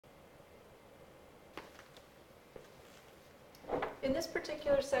In this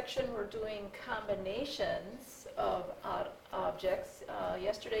particular section, we're doing combinations of objects.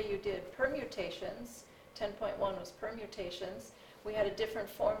 Yesterday you did permutations. 10.1 was permutations. We had a different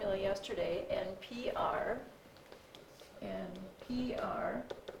formula yesterday, NPR, n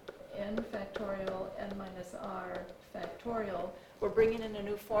factorial, n minus r factorial. We're bringing in a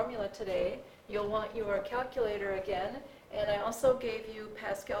new formula today. You'll want your calculator again, and I also gave you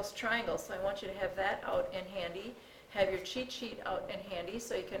Pascal's triangle, so I want you to have that out and handy. Have your cheat sheet out and handy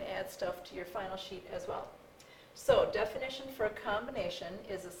so you can add stuff to your final sheet as well. So, definition for a combination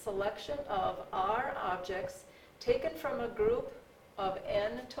is a selection of R objects taken from a group of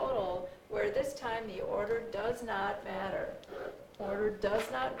n total, where this time the order does not matter. Order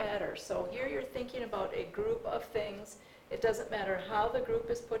does not matter. So here you're thinking about a group of things. It doesn't matter how the group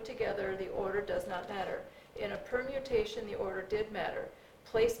is put together, the order does not matter. In a permutation, the order did matter.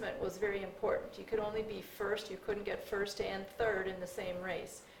 Placement was very important. You could only be first, you couldn't get first and third in the same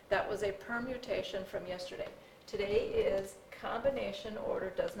race. That was a permutation from yesterday. Today is combination,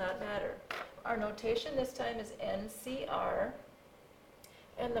 order does not matter. Our notation this time is NCR,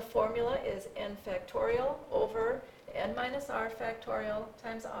 and the formula is n factorial over n minus r factorial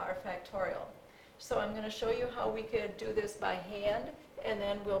times r factorial. So I'm going to show you how we could do this by hand, and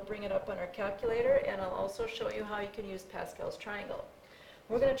then we'll bring it up on our calculator, and I'll also show you how you can use Pascal's triangle.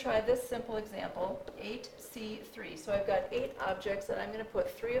 We're going to try this simple example, 8C3. So I've got 8 objects, and I'm going to put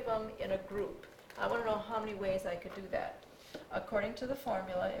 3 of them in a group. I want to know how many ways I could do that. According to the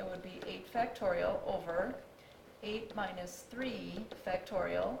formula, it would be 8 factorial over 8 minus 3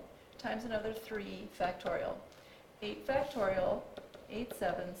 factorial times another 3 factorial. 8 factorial, 8,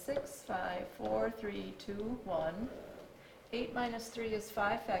 7, 6, 5, 4, 3, 2, 1. 8 minus 3 is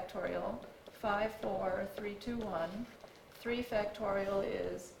 5 factorial, 5, 4, 3, 2, 1. 3 factorial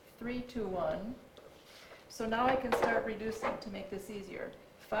is 3, 2, 1. So now I can start reducing to make this easier.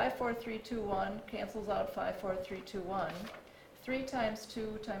 5, 4, 3, 2, 1 cancels out 5, 4, 3, 2, 1. 3 times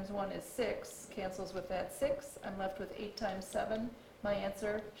 2 times 1 is 6, cancels with that 6. I'm left with 8 times 7. My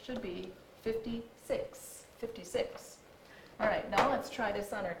answer should be 56. 56. All right, now let's try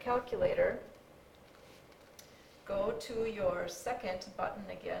this on our calculator. Go to your second button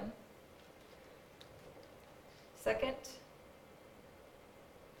again. Second.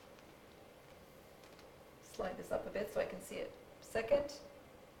 Slide this up a bit so I can see it. Second.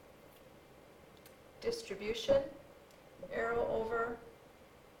 Distribution. Arrow over.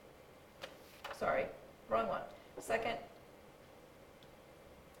 Sorry, wrong one. Second.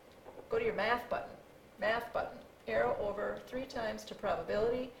 Go to your math button. Math button. Arrow over 3 times to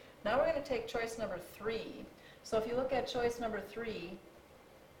probability. Now we're going to take choice number 3. So if you look at choice number 3,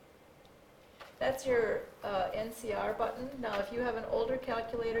 that's your NCR button. Now if you have an older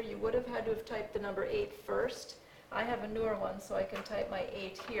calculator, you would have had to have typed the number 8 first. I have a newer one, so I can type my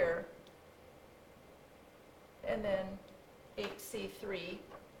 8 here. And then 8C3,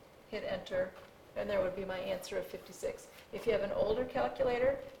 hit enter, and there would be my answer of 56. If you have an older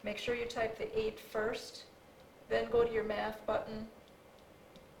calculator, make sure you type the 8 first, then go to your math button,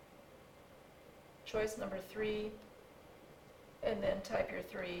 choice number 3, and then type your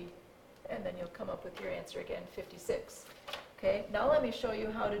 3, and then you'll come up with your answer again, 56. Okay, now let me show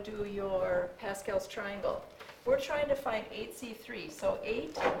you how to do your Pascal's triangle. We're trying to find 8C3, so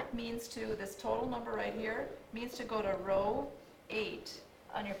 8 means to, this total number right here, means to go to row 8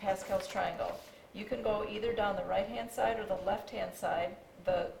 on your Pascal's triangle. You can go either down the right-hand side or the left-hand side.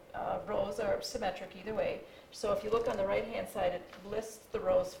 The rows are symmetric either way. So if you look on the right-hand side, it lists the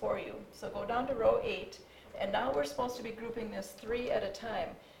rows for you. So go down to row 8, and now we're supposed to be grouping this 3 at a time.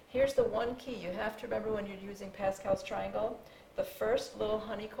 Here's the one key you have to remember when you're using Pascal's triangle. The first little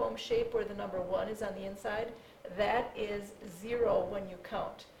honeycomb shape where the number 1 is on the inside, that is 0 when you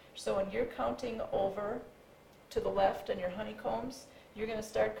count. So when you're counting over to the left on your honeycombs, you're going to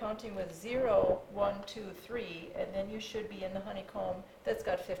start counting with 0, 1, 2, 3, and then you should be in the honeycomb that's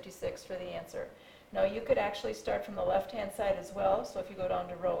got 56 for the answer. Now you could actually start from the left-hand side as well, so if you go down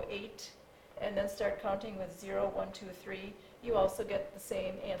to row 8 and then start counting with 0, 1, 2, 3, you also get the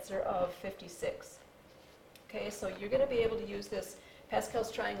same answer of 56. Okay, so you're going to be able to use this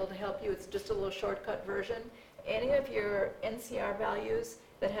Pascal's triangle to help you. It's just a little shortcut version. Any of your NCR values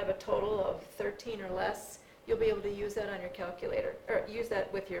that have a total of 13 or less, you'll be able to use that on your calculator, or use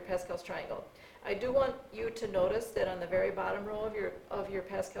that with your Pascal's triangle. I do want you to notice that on the very bottom row of your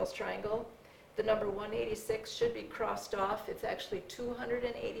Pascal's triangle, the number 186 should be crossed off. It's actually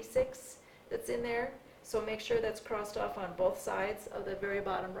 286 that's in there. So make sure that's crossed off on both sides of the very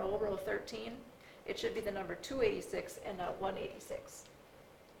bottom row, row 13. It should be the number 286 and not 186.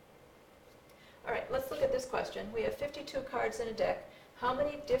 All right, let's look at this question. We have 52 cards in a deck. How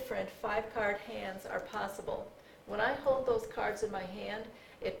many different 5-card hands are possible? When I hold those cards in my hand,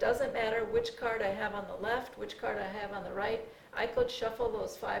 it doesn't matter which card I have on the left, which card I have on the right. I could shuffle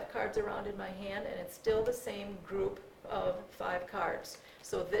those 5 cards around in my hand and it's still the same group of 5 cards.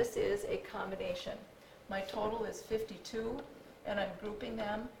 So this is a combination. My total is 52 and I'm grouping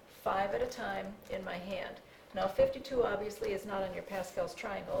them 5 at a time in my hand. Now 52 obviously is not on your Pascal's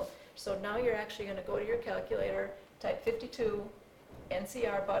triangle, so now you're actually going to go to your calculator, type 52,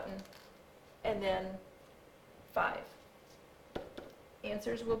 NCR button, and then 5.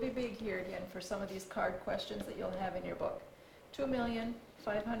 Answers will be big here again for some of these card questions that you'll have in your book.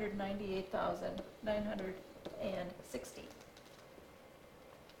 2,598,960.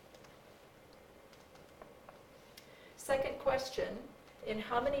 Second question, in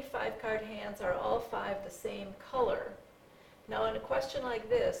how many 5-card hands are all 5 the same color? Now in a question like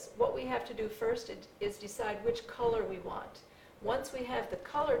this, what we have to do first is decide which color we want. Once we have the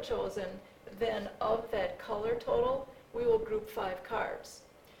color chosen, then of that color total, we will group 5 cards.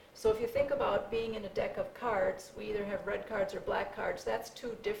 So if you think about being in a deck of cards, we either have red cards or black cards. That's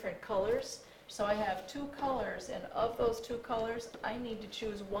 2 different colors. So I have 2 colors, and of those 2 colors, I need to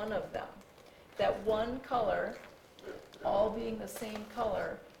choose one of them. That one color, all being the same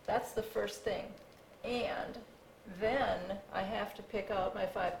color, that's the first thing. And then I have to pick out my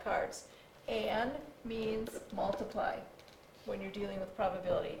 5 cards. And means multiply when you're dealing with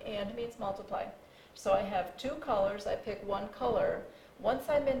probability. And means multiply. So I have 2 colors, I pick one color. Once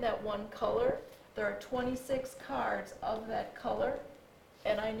I'm in that one color, there are 26 cards of that color,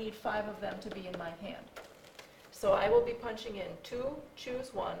 and I need 5 of them to be in my hand. So I will be punching in 2,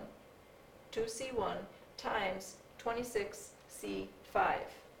 choose 1, 2C1 times 26C5.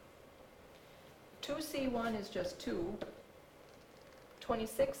 2C1 is just 2.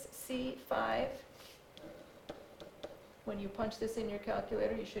 26C5, when you punch this in your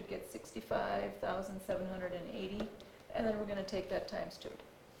calculator, you should get 65,780, and then we're going to take that times 2.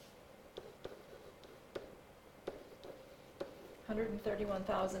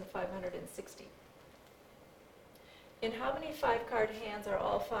 131,560. In how many 5-card hands are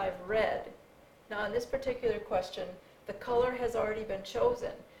all 5 red? Now in this particular question, the color has already been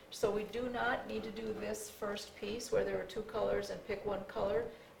chosen, so we do not need to do this first piece where there are 2 colors and pick one color.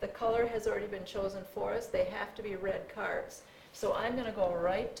 The color has already been chosen for us. They have to be red cards. So I'm going to go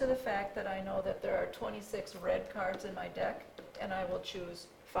right to the fact that I know that there are 26 red cards in my deck, and I will choose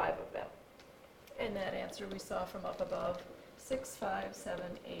 5 of them. And that answer we saw from up above,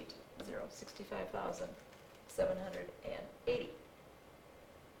 65780, 65,780.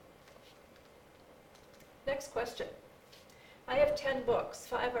 Next question. I have 10 books.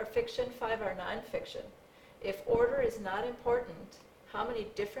 5 are fiction, 5 are nonfiction. If order is not important, how many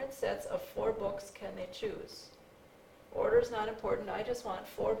different sets of 4 books can they choose? Order is not important. I just want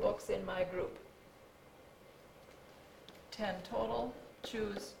 4 books in my group. 10 total.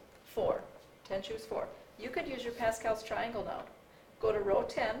 Choose 4. 10 choose 4. You could use your Pascal's triangle now. Go to row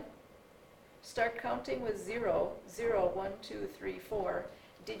 10. Start counting with 0, 0, 1, 2, 3, 4.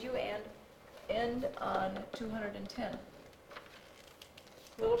 Did you end on 210?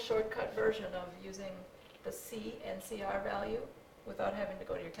 Little shortcut version of using the C NCR value without having to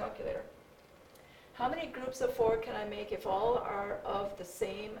go to your calculator. How many groups of 4 can I make if all are of the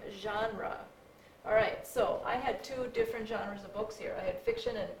same genre? All right, so I had 2 different genres of books here. I had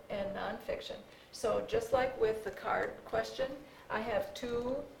fiction and nonfiction. So just like with the card question, I have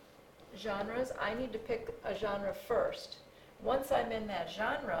 2 genres. I need to pick a genre first. Once I'm in that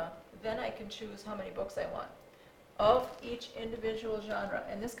genre, then I can choose how many books I want of each individual genre.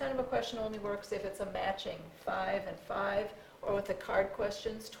 And this kind of a question only works if it's a matching 5 and 5, or with the card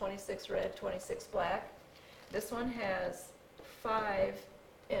questions, 26 red, 26 black. This one has 5,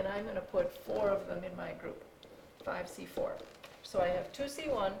 and I'm going to put 4 of them in my group, 5C4. So I have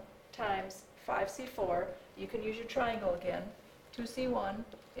 2C1 times 5C4. You can use your triangle again. 2C1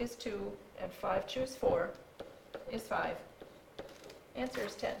 is 2, and 5 choose 4 is 5. Answer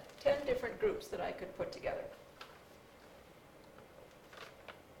is 10. 10 different groups that I could put together.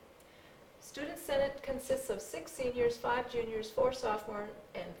 Student Senate consists of 6 seniors, 5 juniors, 4 sophomores,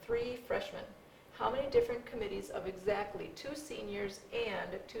 and 3 freshmen. How many different committees of exactly 2 seniors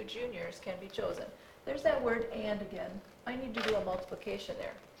and 2 juniors can be chosen? There's that word "and" again. I need to do a multiplication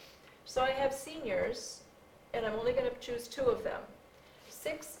there. So I have seniors, and I'm only going to choose 2 of them.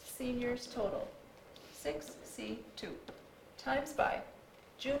 6 seniors total. 6C2. Times by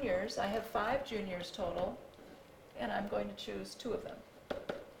juniors, I have 5 juniors total, and I'm going to choose 2 of them.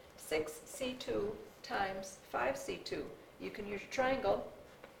 6C2 times 5C2. You can use your triangle.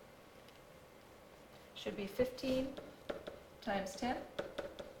 should be 15 times 10,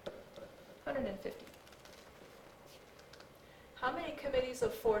 150. How many committees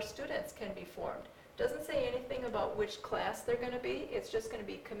of 4 students can be formed? Doesn't say anything about which class they're going to be. It's just going to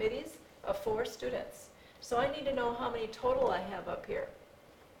be committees of 4 students. So I need to know how many total I have up here.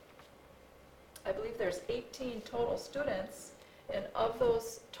 I believe there's 18 total students, and of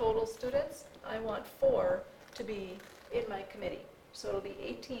those total students, I want 4 to be in my committee. So it'll be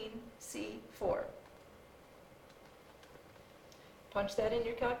 18C4. Punch that in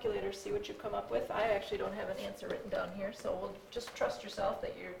your calculator, see what you come up with. I actually don't have an answer written down here, so we'll just trust yourself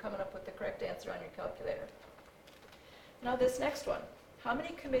that you're coming up with the correct answer on your calculator. Now this next one, how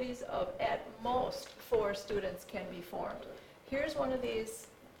many committees of at most 4 students can be formed? Here's one of these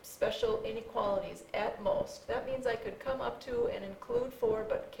special inequalities, at most. That means I could come up to and include 4,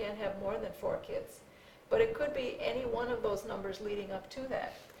 but can't have more than 4 kids. But it could be any one of those numbers leading up to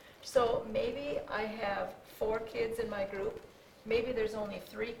that. So maybe I have 4 kids in my group. Maybe there's only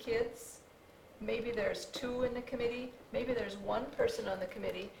 3 kids. Maybe there's 2 in the committee. Maybe there's 1 person on the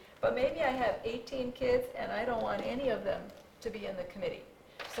committee. But maybe I have 18 kids and I don't want any of them to be in the committee.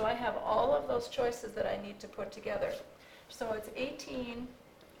 So I have all of those choices that I need to put together. So it's 18,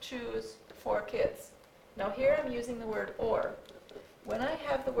 choose 4 kids. Now here I'm using the word or. When I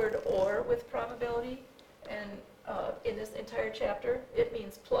have the word or with probability, and in this entire chapter, it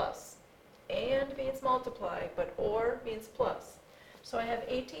means plus. And means multiply, but or means plus. So I have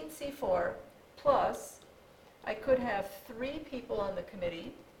 18C4 plus, I could have 3 people on the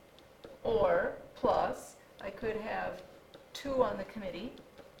committee, or plus, I could have 2 on the committee,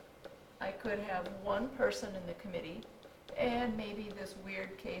 I could have 1 person in the committee, and maybe this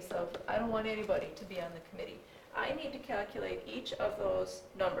weird case of I don't want anybody to be on the committee. I need to calculate each of those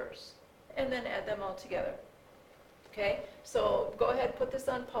numbers and then add them all together. Okay, so go ahead, put this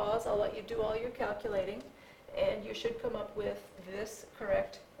on pause. I'll let you do all your calculating, and you should come up with this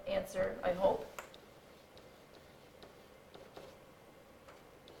correct answer, I hope.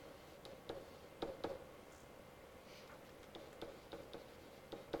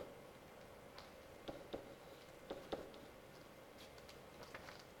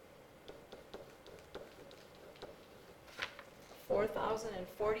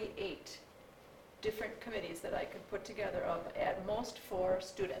 $4,048 different committees that I could put together of at most 4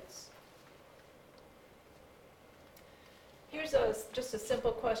 students. Here's just a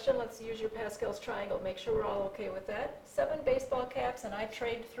simple question. Let's use your Pascal's triangle. Make sure we're all okay with that. 7 baseball caps and I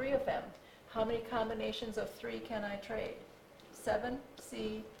trade 3 of them. How many combinations of 3 can I trade?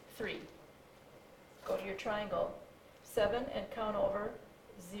 7C3. Go to your triangle. 7 and count over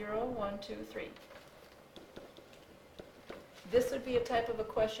 0, 1, 2, 3. This would be a type of a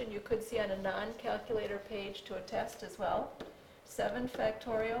question you could see on a non-calculator page to a test as well. 7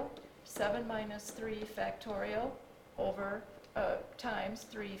 factorial, 7 minus 3 factorial over times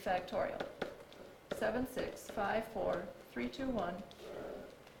 3 factorial. 7, 6, 5, 4, 3, 2, 1.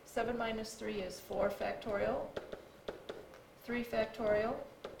 7 minus 3 is 4 factorial, 3 factorial,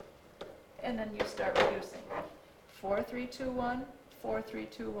 and then you start reducing. 4, 3, 2, 1, 4, 3,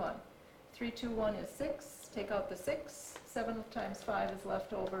 2, 1. 3, 2, 1 is 6. Take out the 6. 7 times 5 is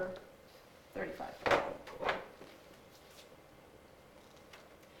left over 35.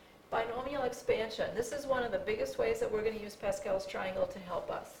 Binomial expansion. This is one of the biggest ways that we're going to use Pascal's triangle to help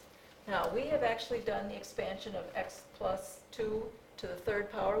us. Now, we have actually done the expansion of x plus 2 to the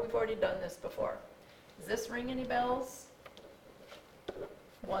 3rd power. We've already done this before. Does this ring any bells?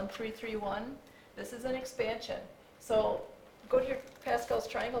 1, 3, 3, 1. This is an expansion. So go to your Pascal's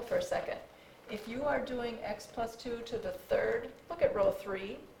triangle for a second. If you are doing x plus 2 to the 3rd, look at row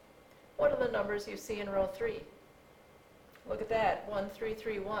 3. What are the numbers you see in row 3? Look at that, 1, 3,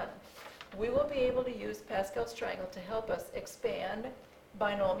 3, 1. We will be able to use Pascal's triangle to help us expand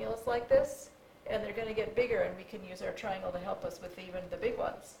binomials like this, and they're going to get bigger, and we can use our triangle to help us with even the big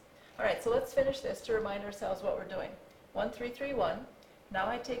ones. All right, so let's finish this to remind ourselves what we're doing. 1, 3, 3, 1. Now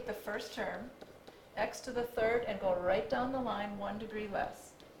I take the first term, x to the 3rd, and go right down the line 1 degree less.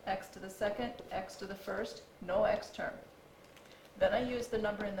 X to the 2nd, x to the 1st, no x term. Then I use the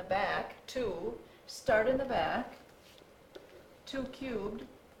number in the back, 2, start in the back, 2 cubed,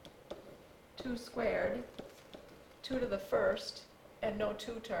 2 squared, 2 to the 1st, and no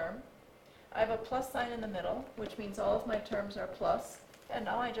 2 term. I have a plus sign in the middle, which means all of my terms are plus, and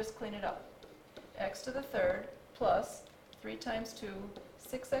now I just clean it up. X to the 3rd plus 3 times 2,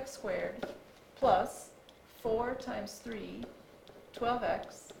 6x squared, plus 4 times 3,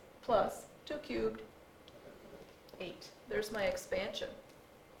 12x, plus 2 cubed, 8. There's my expansion.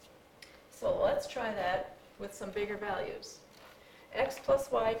 So let's try that with some bigger values. X plus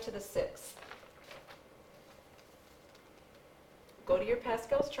y to the 6th. go to your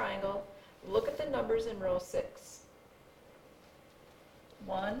Pascal's triangle, look at the numbers in row 6.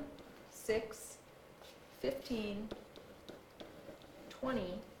 1, 6, 15,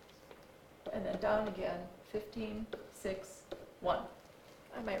 20, and then down again, 15, 6, 1.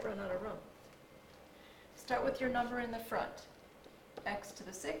 I might run out of room. Start with your number in the front. X to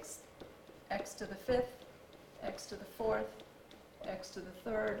the 6th, X to the 5th, X to the 4th, X to the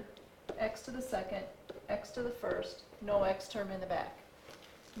 3rd, X to the 2nd, X to the 1st, no X term in the back.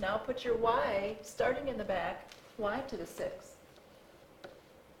 Now put your Y starting in the back, Y to the 6th,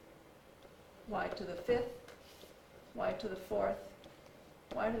 Y to the 5th, Y to the 4th,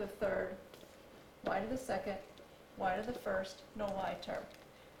 Y to the 3rd, Y to the 2nd, Y to the 1st, no Y term.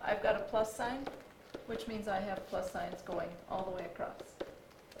 I've got a plus sign, which means I have plus signs going all the way across.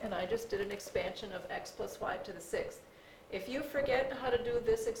 And I just did an expansion of X plus Y to the 6th. If you forget how to do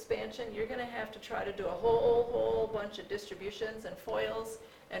this expansion, you're going to have to try to do a whole bunch of distributions and FOILs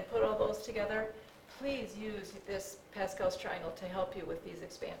and put all those together. Please use this Pascal's triangle to help you with these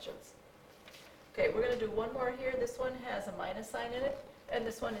expansions. Okay, we're going to do one more here. This one has a minus sign in it, and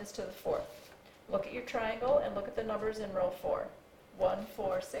this one is to the 4th. Look at your triangle and look at the numbers in row 4. 1,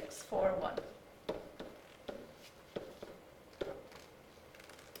 4, 6, 4, 1.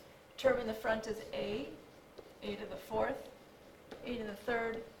 Term in the front is A to the 4th, A to the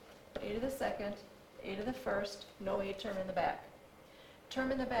 3rd, A to the 2nd, A to the 1st, no A term in the back.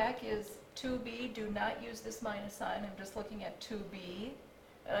 Term in the back is 2B. Do not use this minus sign. I'm just looking at 2B,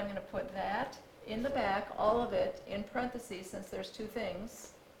 and I'm going to put that in the back, all of it, in parentheses, since there's two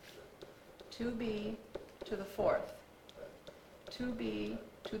things. 2B to the 4th, 2B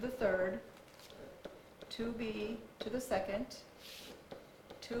to the 3rd, 2B to the 2nd,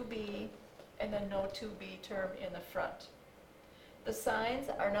 2B, and then no 2B term in the front. The signs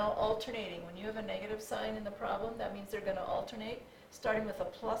are now alternating. When you have a negative sign in the problem, that means they're going to alternate, starting with a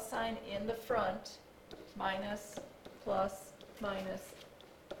plus sign in the front, minus, plus, minus,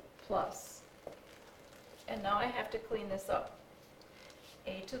 plus. And now I have to clean this up.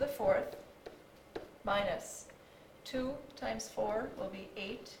 A to the 4th minus 2 times 4 will be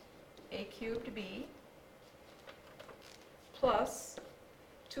 8, A cubed B, plus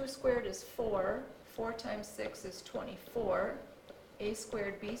 2 squared is 4, 4 times 6 is 24, A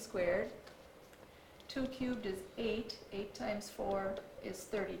squared B squared, 2 cubed is 8, 8 times 4 is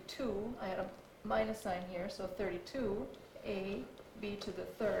 32, I had a minus sign here, so 32, A, B to the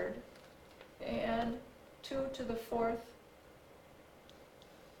 3rd, and 2 to the 4th,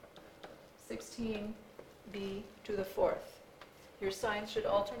 16, B to the 4th. Your signs should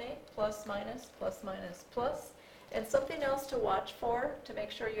alternate, plus, minus, plus, minus, plus. And something else to watch for, to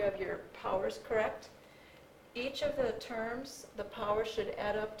make sure you have your powers correct. Each of the terms, the power should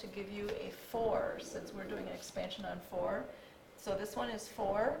add up to give you a 4, since we're doing an expansion on 4. So this one is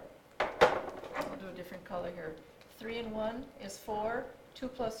 4. I'll do a different color here. 3 and 1 is 4. 2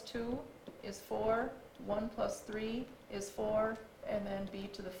 plus 2 is 4. 1 plus 3 is 4. And then B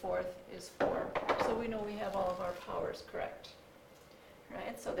to the 4th is 4. So we know we have all of our powers correct.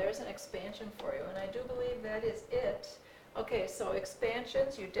 Right, so there's an expansion for you, and I do believe that is it. Okay, so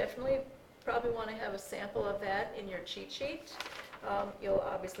expansions, you definitely probably want to have a sample of that in your cheat sheet. You'll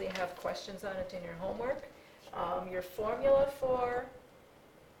obviously have questions on it in your homework. Your formula for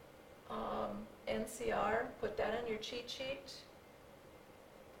NCR, put that on your cheat sheet.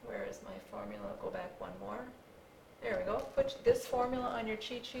 Where is my formula? Go back one more. There we go. Put this formula on your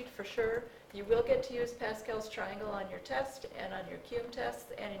cheat sheet for sure. You will get to use Pascal's triangle on your test and on your QM tests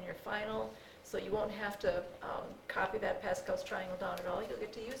and in your final, so you won't have to copy that Pascal's triangle down at all. You'll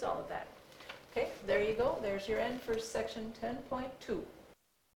get to use all of that. Okay, there you go. There's your end for section 10.2.